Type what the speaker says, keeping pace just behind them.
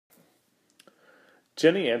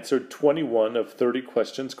Jenny answered 21 of 30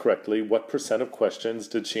 questions correctly. What percent of questions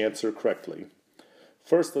did she answer correctly?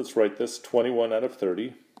 First, let's write this 21 out of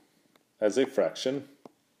 30 as a fraction.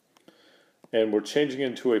 And we're changing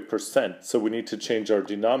into a percent, so we need to change our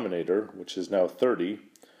denominator, which is now 30,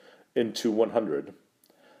 into 100.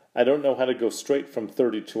 I don't know how to go straight from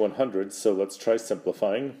 30 to 100, so let's try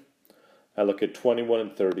simplifying. I look at 21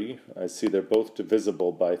 and 30. I see they're both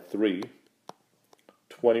divisible by 3.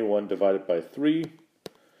 21 divided by 3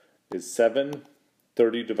 is 7.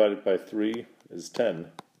 30 divided by 3 is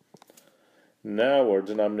 10. Now our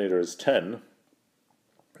denominator is 10.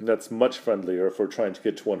 That's much friendlier if we're trying to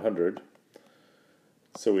get to 100.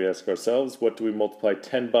 So we ask ourselves, what do we multiply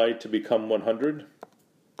 10 by to become 100?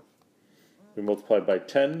 We multiply by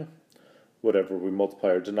 10. Whatever we multiply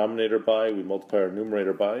our denominator by, we multiply our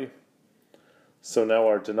numerator by. So now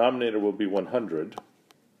our denominator will be 100.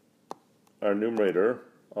 Our numerator,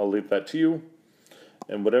 I'll leave that to you.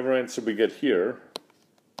 And whatever answer we get here,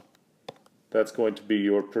 that's going to be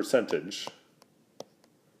your percentage.